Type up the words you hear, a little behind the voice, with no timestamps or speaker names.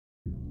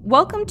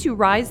Welcome to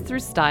Rise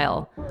Through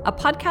Style, a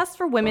podcast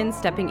for women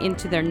stepping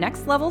into their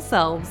next level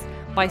selves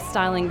by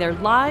styling their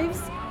lives,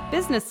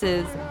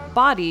 businesses,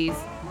 bodies,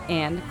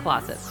 and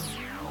closets.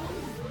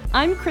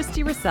 I'm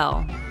Christy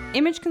Russell,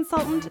 image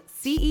consultant,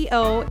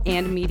 CEO,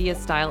 and media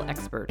style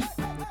expert.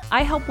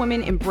 I help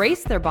women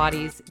embrace their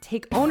bodies,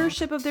 take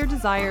ownership of their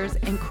desires,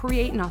 and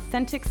create an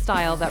authentic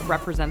style that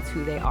represents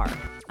who they are.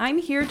 I'm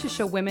here to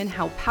show women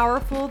how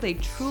powerful they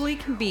truly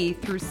can be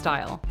through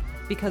style.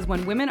 Because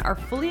when women are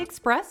fully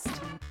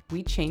expressed,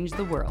 we change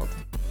the world.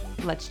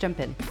 Let's jump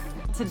in.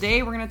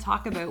 Today, we're going to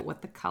talk about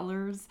what the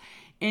colors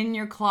in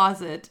your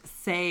closet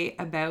say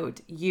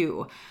about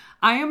you.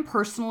 I am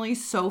personally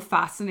so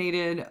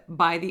fascinated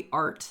by the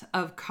art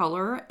of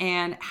color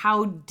and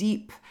how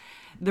deep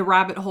the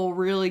rabbit hole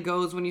really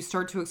goes when you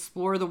start to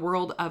explore the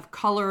world of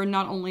color,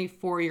 not only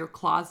for your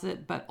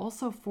closet, but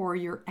also for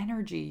your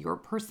energy, your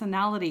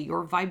personality,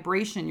 your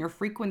vibration, your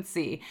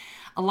frequency.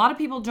 A lot of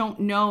people don't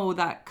know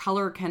that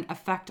color can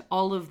affect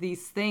all of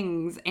these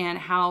things and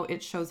how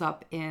it shows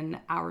up in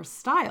our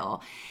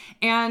style.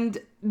 And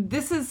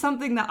this is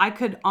something that I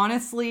could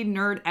honestly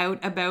nerd out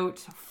about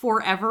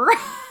forever.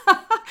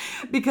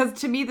 Because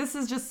to me, this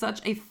is just such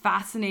a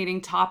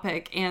fascinating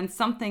topic and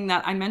something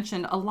that I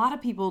mentioned a lot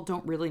of people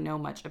don't really know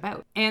much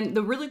about. And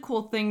the really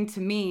cool thing to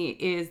me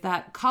is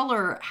that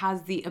color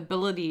has the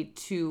ability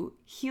to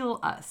heal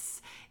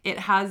us. It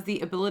has the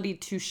ability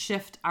to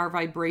shift our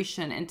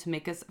vibration and to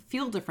make us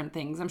feel different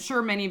things. I'm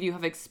sure many of you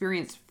have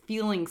experienced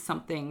feeling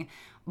something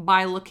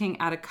by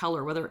looking at a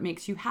color, whether it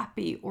makes you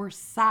happy or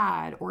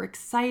sad or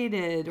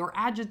excited or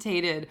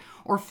agitated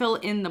or fill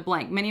in the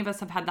blank. Many of us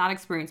have had that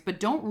experience, but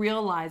don't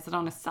realize that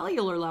on a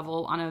cellular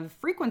level, on a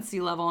frequency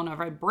level, on a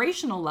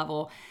vibrational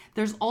level,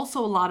 there's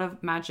also a lot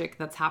of magic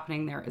that's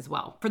happening there as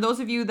well. For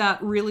those of you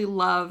that really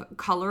love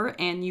color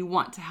and you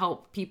want to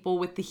help people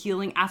with the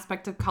healing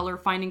aspect of color,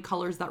 finding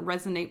colors that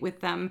resonate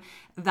with them,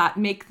 that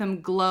make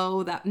them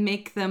glow, that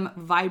make them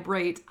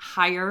vibrate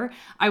higher,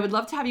 I would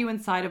love to have you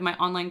inside of my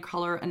online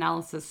color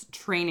analysis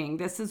training.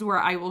 This is where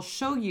I will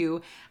show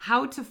you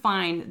how to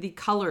find the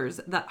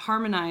colors that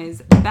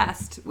harmonize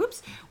best,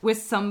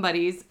 with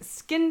somebody's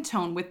skin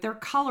tone, with their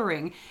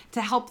coloring,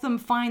 to help them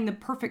find the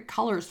perfect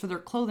colors for their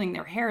clothing,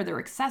 their hair, their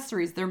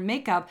accessories, their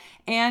makeup,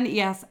 and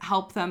yes,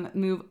 help them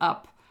move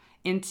up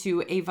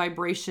into a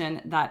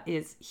vibration that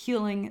is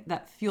healing,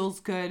 that feels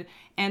good,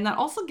 and that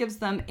also gives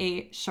them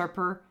a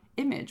sharper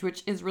image,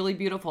 which is really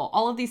beautiful.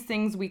 All of these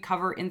things we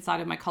cover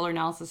inside of my color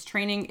analysis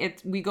training.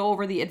 We go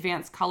over the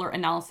advanced color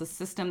analysis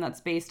system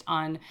that's based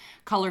on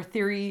color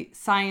theory,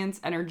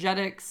 science,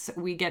 energetics.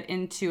 We get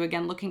into,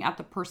 again, looking at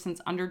the person's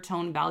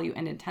undertone, value,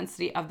 and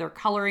intensity of their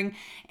coloring.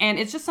 And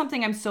it's just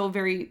something I'm so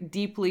very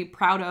deeply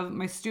proud of.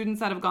 My students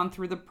that have gone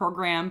through the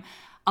program,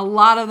 a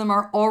lot of them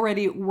are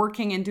already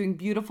working and doing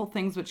beautiful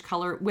things with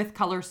color,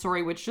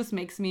 which just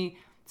makes me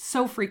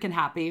so freaking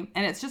happy.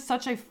 And it's just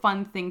such a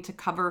fun thing to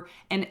cover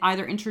and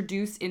either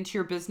introduce into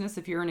your business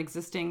if you're an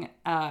existing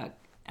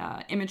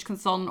image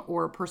consultant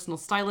or personal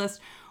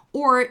stylist,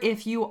 or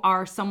if you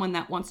are someone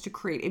that wants to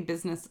create a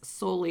business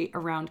solely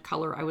around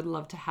color. I would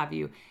love to have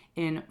you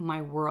in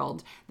my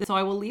world. So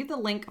I will leave the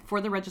link for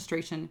the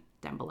registration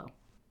down below.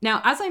 Now,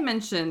 as I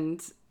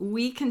mentioned,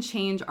 we can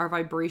change our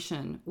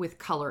vibration with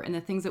color and the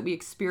things that we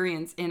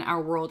experience in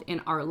our world,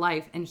 in our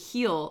life, and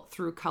heal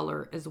through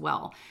color as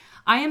well.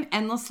 I am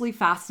endlessly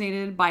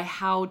fascinated by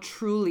how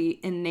truly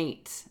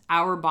innate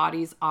our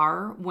bodies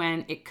are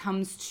when it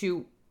comes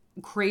to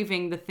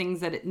craving the things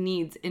that it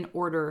needs in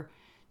order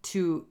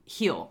to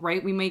heal,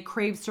 right? We may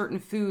crave certain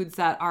foods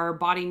that our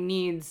body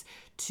needs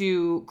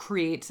to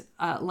create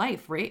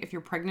life, right? If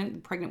you're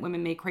pregnant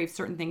women may crave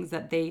certain things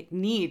that they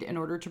need in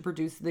order to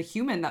produce the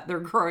human that they're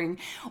growing.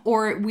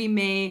 Or we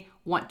may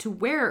want to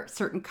wear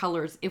certain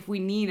colors if we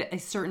need a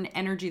certain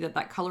energy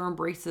that color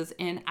embraces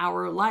in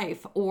our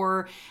life.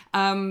 Or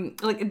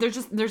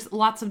there's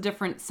lots of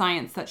different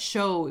science that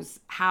shows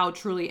how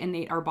truly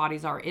innate our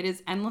bodies are. It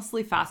is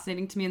endlessly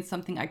fascinating to me and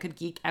something I could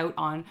geek out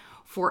on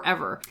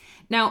forever.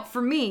 Now,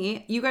 for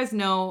me, you guys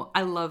know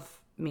I love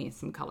me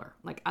some color.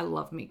 I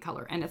love me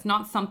color, and it's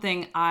not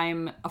something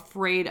I'm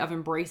afraid of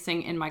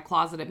embracing in my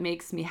closet. It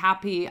makes me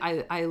happy.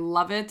 I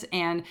love it.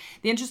 And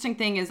the interesting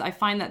thing is I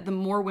find that the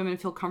more women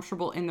feel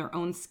comfortable in their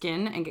own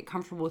skin and get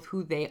comfortable with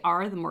who they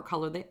are, the more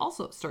color they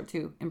also start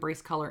to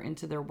embrace color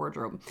into their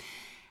wardrobe.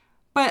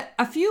 But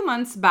a few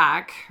months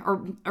back,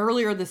 or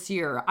earlier this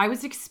year, I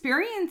was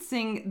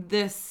experiencing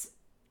this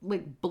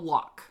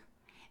block.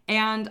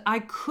 And I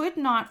could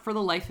not for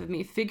the life of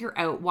me figure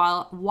out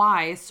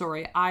why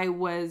I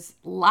was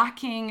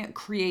lacking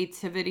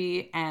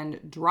creativity and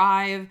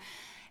drive.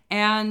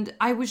 And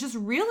I was just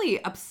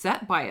really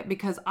upset by it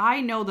because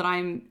I know that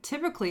I'm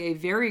typically a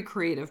very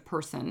creative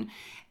person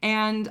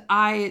and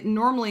I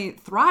normally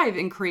thrive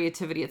in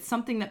creativity. It's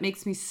something that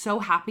makes me so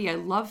happy. I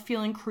love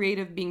feeling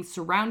creative, being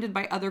surrounded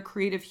by other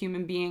creative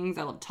human beings.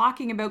 I love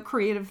talking about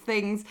creative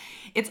things.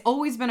 It's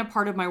always been a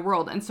part of my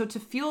world. And so to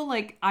feel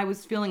like I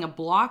was feeling a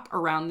block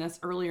around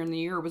this earlier in the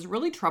year was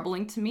really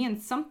troubling to me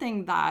and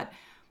something that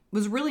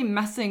was really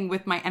messing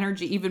with my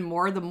energy even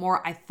more the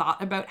more I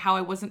thought about how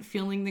I wasn't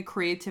feeling the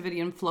creativity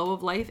and flow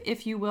of life,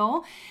 if you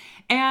will.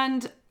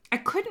 And I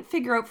couldn't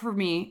figure out for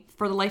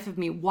the life of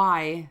me,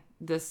 why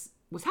this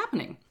was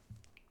happening.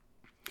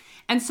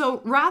 And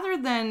so rather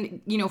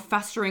than,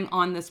 festering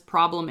on this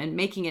problem and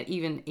making it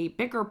even a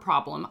bigger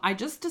problem, I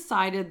just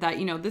decided that,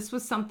 this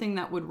was something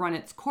that would run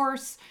its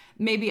course.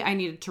 Maybe I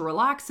needed to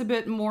relax a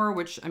bit more,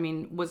 which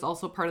was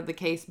also part of the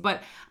case.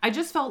 But I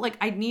just felt like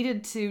I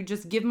needed to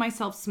just give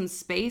myself some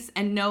space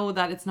and know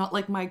that it's not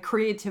like my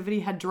creativity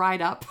had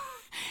dried up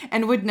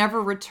and would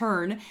never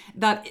return,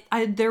 that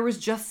there was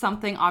just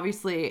something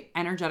obviously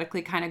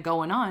energetically kind of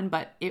going on,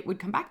 but it would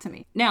come back to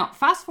me. Now,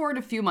 fast forward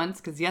a few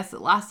months, because yes, it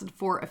lasted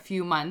for a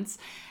few months.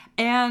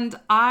 And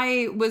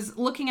I was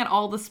looking at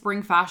all the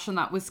spring fashion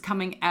that was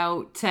coming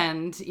out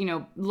and,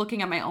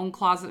 looking at my own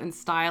closet and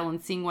style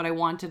and seeing what I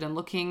wanted and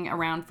looking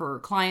around for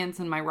clients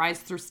in my Rise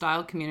Through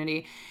Style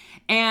community.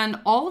 And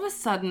all of a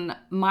sudden,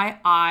 my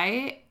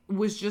eye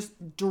was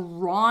just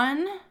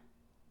drawn,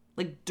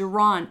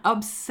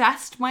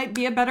 obsessed might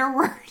be a better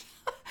word,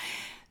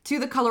 to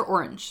the color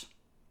orange.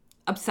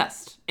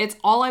 Obsessed. It's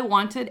all I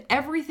wanted.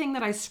 Everything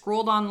that I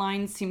scrolled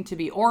online seemed to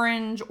be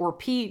orange or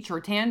peach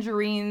or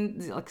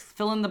tangerine, like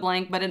fill in the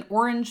blank, but an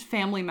orange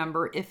family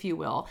member, if you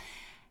will.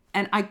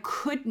 And I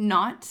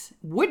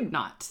would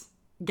not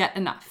get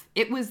enough.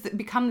 It was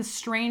become this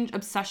strange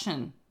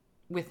obsession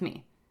with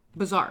me.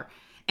 Bizarre.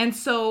 And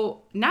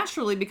so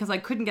naturally, because I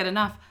couldn't get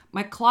enough,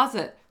 my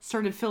closet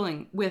started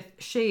filling with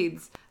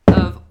shades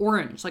of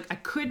orange. Like I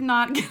could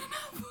not get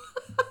enough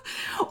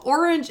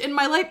orange in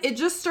my life. It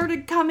just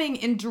started coming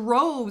in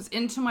droves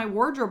into my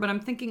wardrobe. And I'm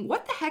thinking,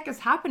 what the heck is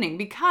happening?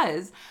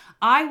 Because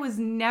I was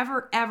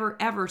never, ever,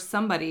 ever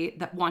somebody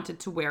that wanted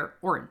to wear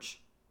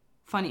orange.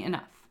 Funny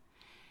enough.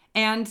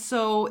 And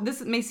so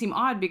this may seem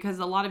odd because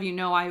a lot of you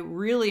know I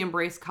really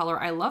embrace color.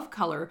 I love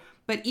color.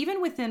 But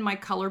even within my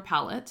color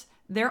palette,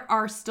 there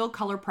are still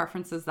color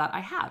preferences that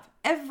I have.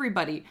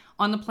 Everybody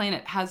on the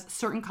planet has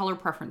certain color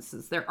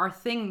preferences. There are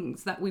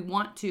things that we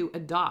want to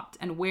adopt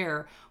and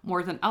wear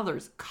more than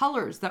others.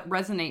 Colors that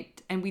resonate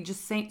and we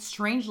just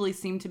strangely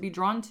seem to be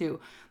drawn to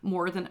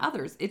more than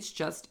others. It's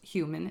just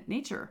human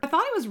nature. I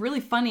thought it was really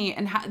funny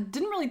and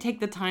didn't really take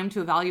the time to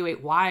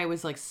evaluate why I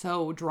was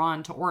so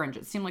drawn to orange.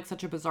 It seemed like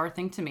such a bizarre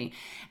thing to me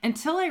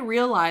until I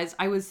realized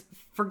I was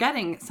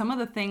forgetting some of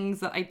the things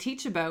that I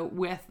teach about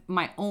with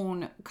my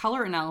own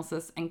color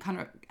analysis and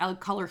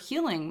color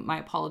healing, my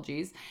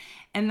apologies.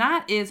 And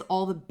that is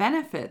all the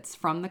benefits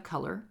from the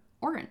color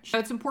orange. So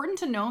it's important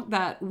to note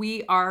that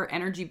we are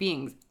energy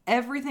beings.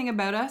 Everything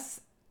about us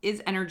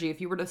is energy.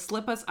 If you were to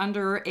slip us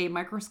under a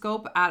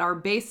microscope at our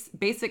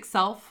basic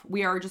self,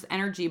 we are just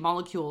energy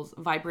molecules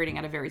vibrating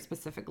at a very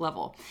specific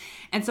level.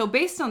 And so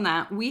based on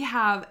that, we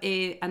have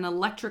an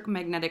electric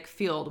magnetic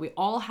field. We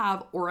all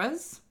have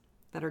auras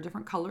that are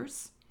different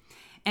colors.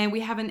 And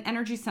we have an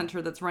energy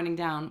center that's running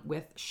down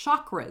with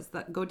chakras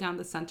that go down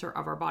the center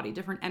of our body,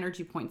 different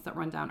energy points that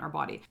run down our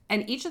body.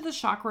 And each of the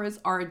chakras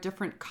are a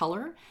different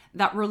color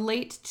that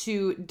relate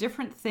to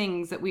different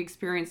things that we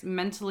experience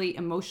mentally,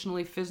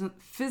 emotionally,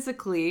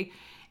 physically,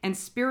 and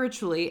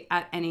spiritually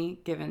at any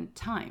given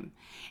time.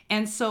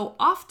 And so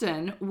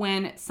often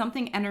when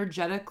something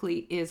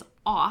energetically is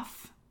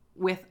off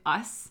with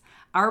us,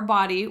 our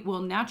body will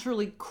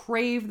naturally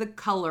crave the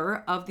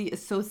color of the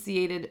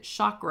associated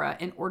chakra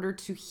in order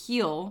to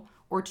heal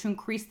or to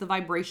increase the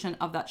vibration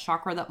of that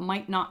chakra that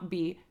might not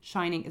be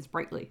shining as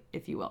brightly,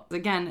 if you will.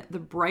 Again, the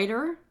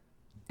brighter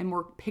and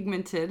more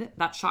pigmented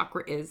that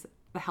chakra is,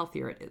 the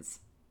healthier it is.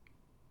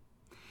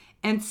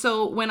 And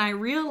so when I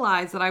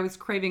realized that I was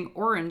craving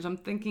orange, I'm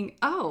thinking,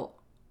 oh,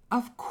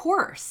 of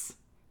course,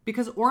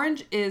 because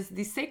orange is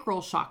the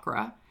sacral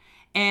chakra.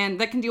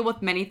 And that can deal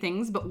with many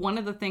things, but one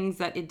of the things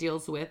that it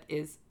deals with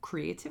is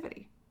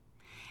creativity.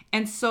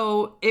 And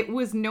so it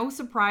was no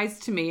surprise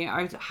to me.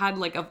 I had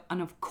an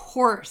of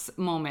course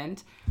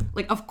moment.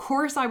 Of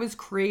course I was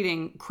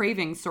craving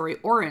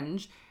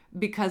orange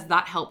because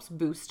that helps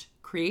boost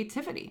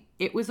creativity.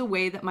 It was a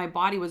way that my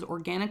body was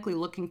organically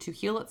looking to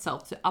heal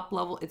itself, to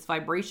up-level its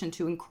vibration,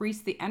 to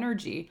increase the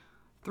energy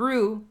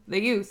through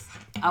the use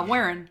of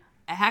wearing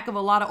a heck of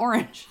a lot of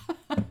orange.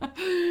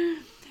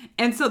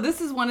 And so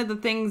this is one of the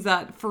things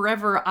that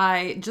forever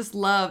I just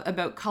love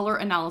about color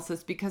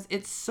analysis, because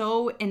it's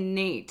so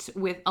innate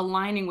with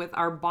aligning with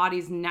our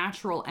body's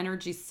natural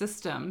energy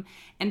system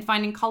and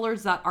finding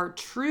colors that are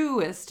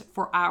truest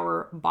for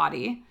our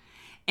body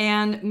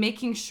and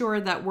making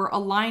sure that we're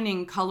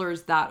aligning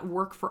colors that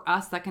work for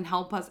us, that can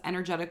help us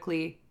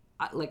energetically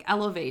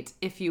elevate,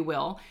 if you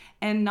will.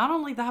 And not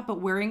only that, but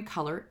wearing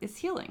color is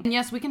healing. And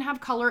yes, we can have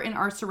color in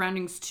our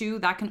surroundings too.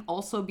 That can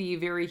also be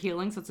very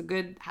healing. So it's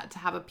good to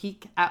have a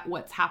peek at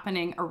what's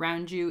happening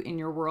around you in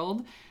your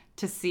world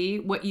to see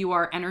what you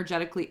are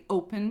energetically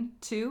open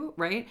to,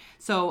 right?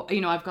 So,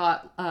 I've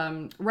got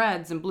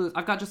reds and blues.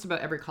 I've got just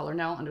about every color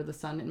now under the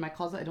sun in my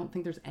closet. I don't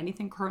think there's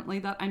anything currently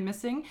that I'm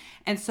missing.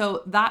 And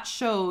so that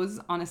shows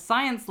on a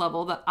science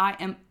level that I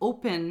am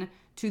open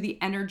to the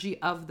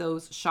energy of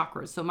those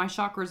chakras. So my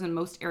chakras in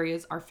most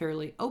areas are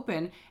fairly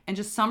open, and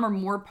just some are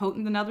more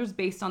potent than others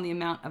based on the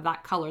amount of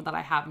that color that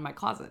I have in my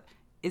closet.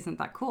 Isn't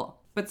that cool?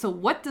 But so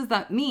what does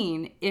that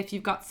mean if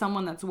you've got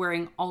someone that's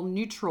wearing all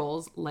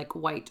neutrals like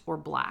white or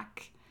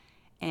black?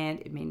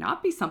 And it may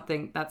not be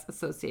something that's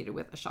associated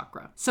with a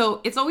chakra. So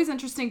it's always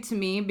interesting to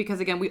me because,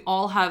 again, we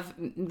all have,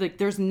 like,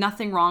 there's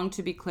nothing wrong,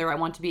 to be clear. I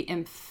want to be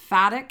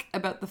emphatic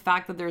about the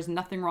fact that there's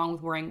nothing wrong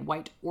with wearing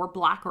white or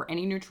black or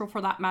any neutral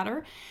for that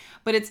matter.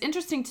 But it's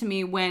interesting to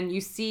me when you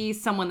see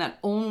someone that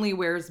only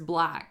wears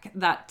black,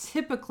 that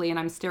typically, and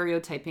I'm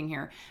stereotyping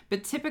here,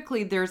 but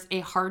typically there's a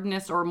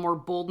hardness or more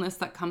boldness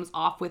that comes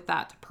off with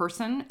that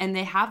person, and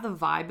they have the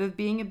vibe of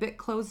being a bit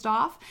closed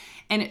off.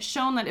 And it's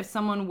shown that if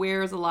someone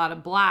wears a lot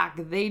of black,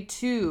 they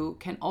too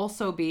can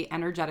also be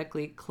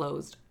energetically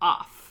closed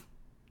off.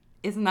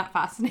 Isn't that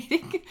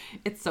fascinating?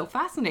 It's so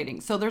fascinating.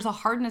 So there's a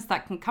hardness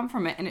that can come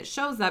from it, and it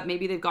shows that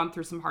maybe they've gone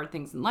through some hard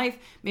things in life.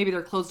 Maybe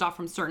they're closed off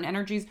from certain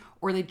energies,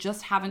 or they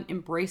just haven't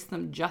embraced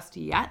them just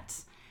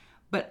yet.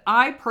 But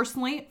I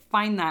personally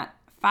find that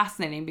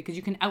fascinating because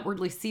you can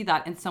outwardly see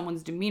that in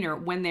someone's demeanor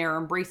when they're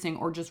embracing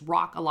or just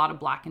rock a lot of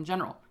black in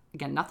general.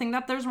 Again,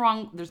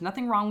 there's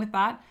nothing wrong with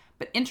that,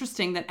 but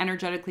interesting that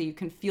energetically you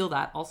can feel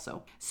that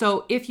also.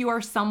 So if you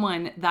are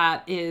someone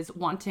that is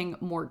wanting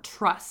more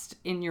trust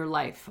in your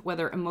life,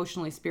 whether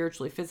emotionally,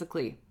 spiritually,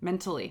 physically,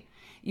 mentally,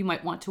 you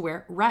might want to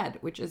wear red,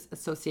 which is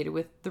associated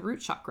with the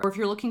root chakra. Or if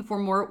you're looking for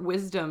more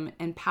wisdom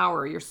and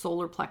power, your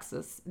solar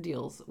plexus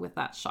deals with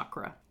that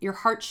chakra. Your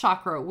heart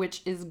chakra,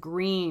 which is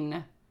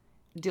green,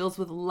 deals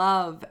with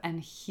love and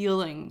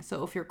healing.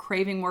 So if you're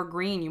craving more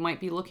green, you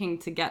might be looking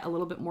to get a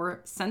little bit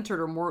more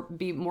centered or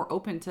be more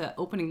open to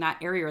opening that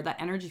area or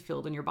that energy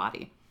field in your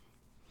body.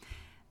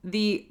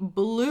 The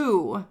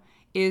blue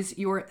is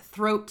your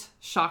throat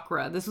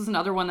chakra. This was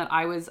another one that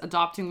I was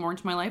adopting more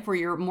into my life, where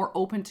you're more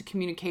open to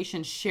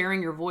communication,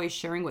 sharing your voice,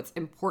 sharing what's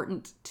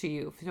important to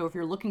you. So if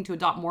you're looking to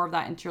adopt more of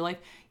that into your life,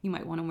 you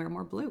might want to wear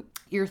more blue.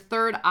 Your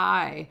third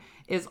eye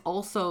is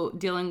also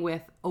dealing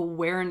with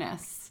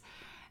awareness,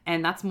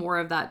 and that's more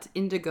of that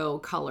indigo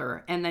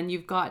color. And then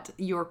you've got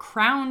your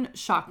crown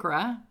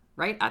chakra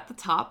right at the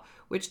top,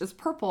 which is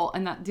purple,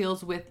 and that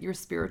deals with your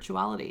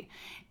spirituality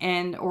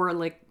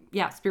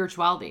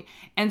spirituality.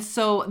 And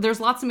so there's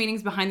lots of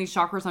meanings behind these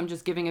chakras. I'm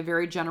just giving a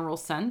very general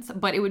sense,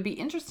 but it would be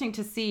interesting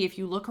to see if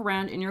you look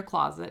around in your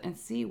closet and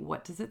see,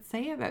 what does it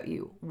say about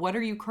you? What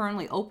are you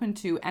currently open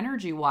to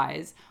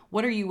energy-wise?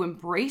 What are you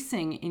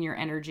embracing in your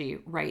energy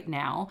right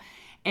now?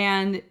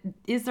 And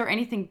is there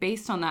anything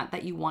based on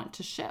that you want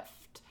to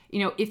shift? You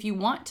know, if you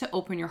want to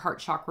open your heart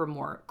chakra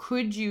more,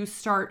 could you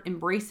start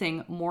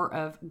embracing more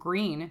of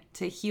green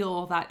to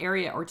heal that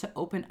area or to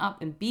open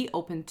up and be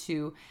open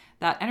to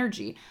that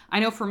energy? I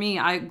know for me,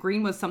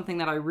 green was something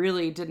that I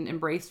really didn't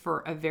embrace for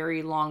a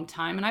very long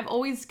time. And I've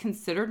always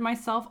considered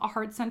myself a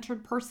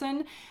heart-centered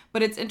person,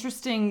 but it's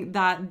interesting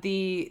that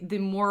the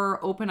more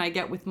open I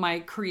get with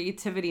my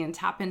creativity and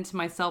tap into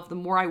myself, the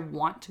more I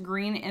want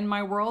green in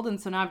my world.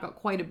 And so now I've got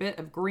quite a bit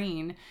of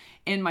green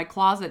in my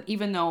closet,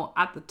 even though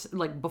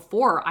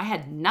before I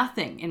had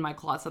nothing in my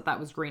closet that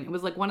was green. It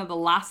was like one of the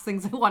last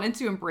things I wanted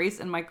to embrace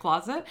in my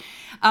closet.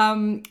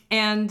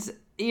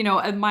 You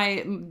know,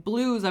 my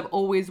blues I've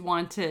always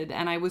wanted,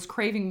 and I was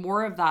craving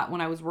more of that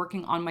when I was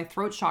working on my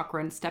throat chakra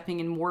and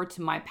stepping in more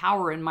to my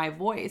power and my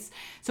voice.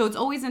 So it's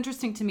always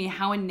interesting to me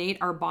how innate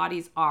our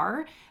bodies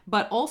are,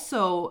 but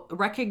also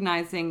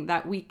recognizing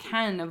that we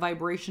can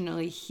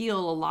vibrationally heal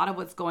a lot of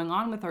what's going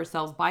on with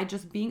ourselves by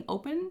just being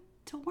open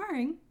to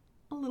wearing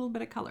a little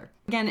bit of color.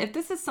 Again, if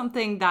this is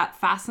something that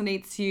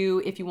fascinates you,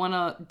 if you want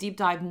to deep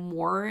dive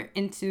more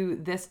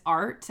into this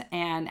art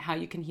and how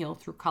you can heal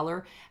through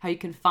color, how you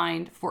can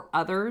find for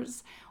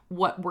others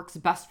what works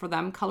best for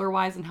them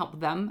color-wise and help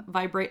them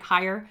vibrate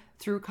higher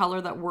through color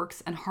that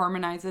works and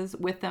harmonizes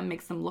with them,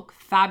 makes them look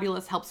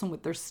fabulous, helps them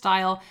with their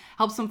style,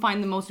 helps them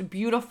find the most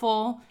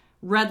beautiful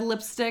red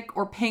lipstick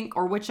or pink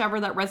or whichever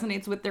that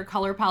resonates with their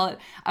color palette,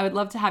 I would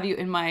love to have you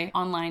in my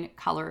online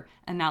color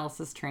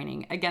analysis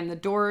training. Again, the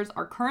doors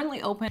are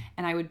currently open,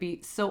 and I would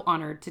be so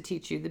honored to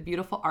teach you the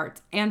beautiful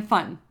art and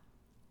fun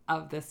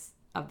of this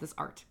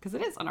art, because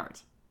it is an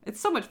art.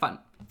 It's so much fun.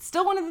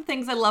 Still, one of the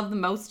things I love the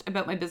most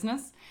about my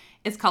business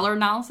is color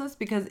analysis,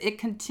 because it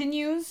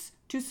continues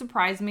to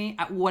surprise me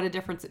at what a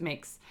difference it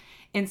makes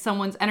in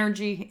someone's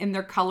energy, in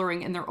their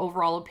coloring, in their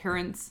overall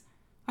appearance.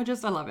 I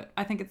love it.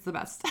 I think it's the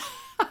best.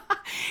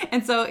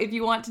 And so if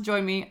you want to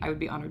join me, I would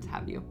be honored to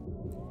have you.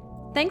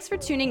 Thanks for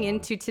tuning in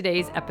to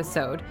today's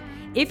episode.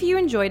 If you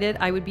enjoyed it,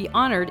 I would be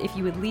honored if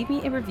you would leave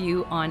me a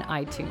review on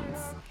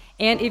iTunes.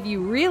 And if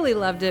you really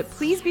loved it,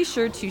 please be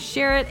sure to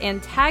share it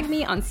and tag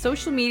me on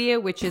social media,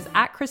 which is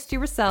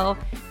 @ChristyRussell,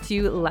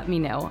 to let me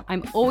know.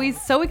 I'm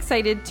always so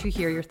excited to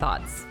hear your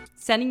thoughts.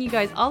 Sending you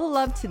guys all the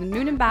love to the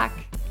moon and back,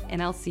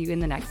 and I'll see you in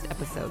the next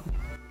episode.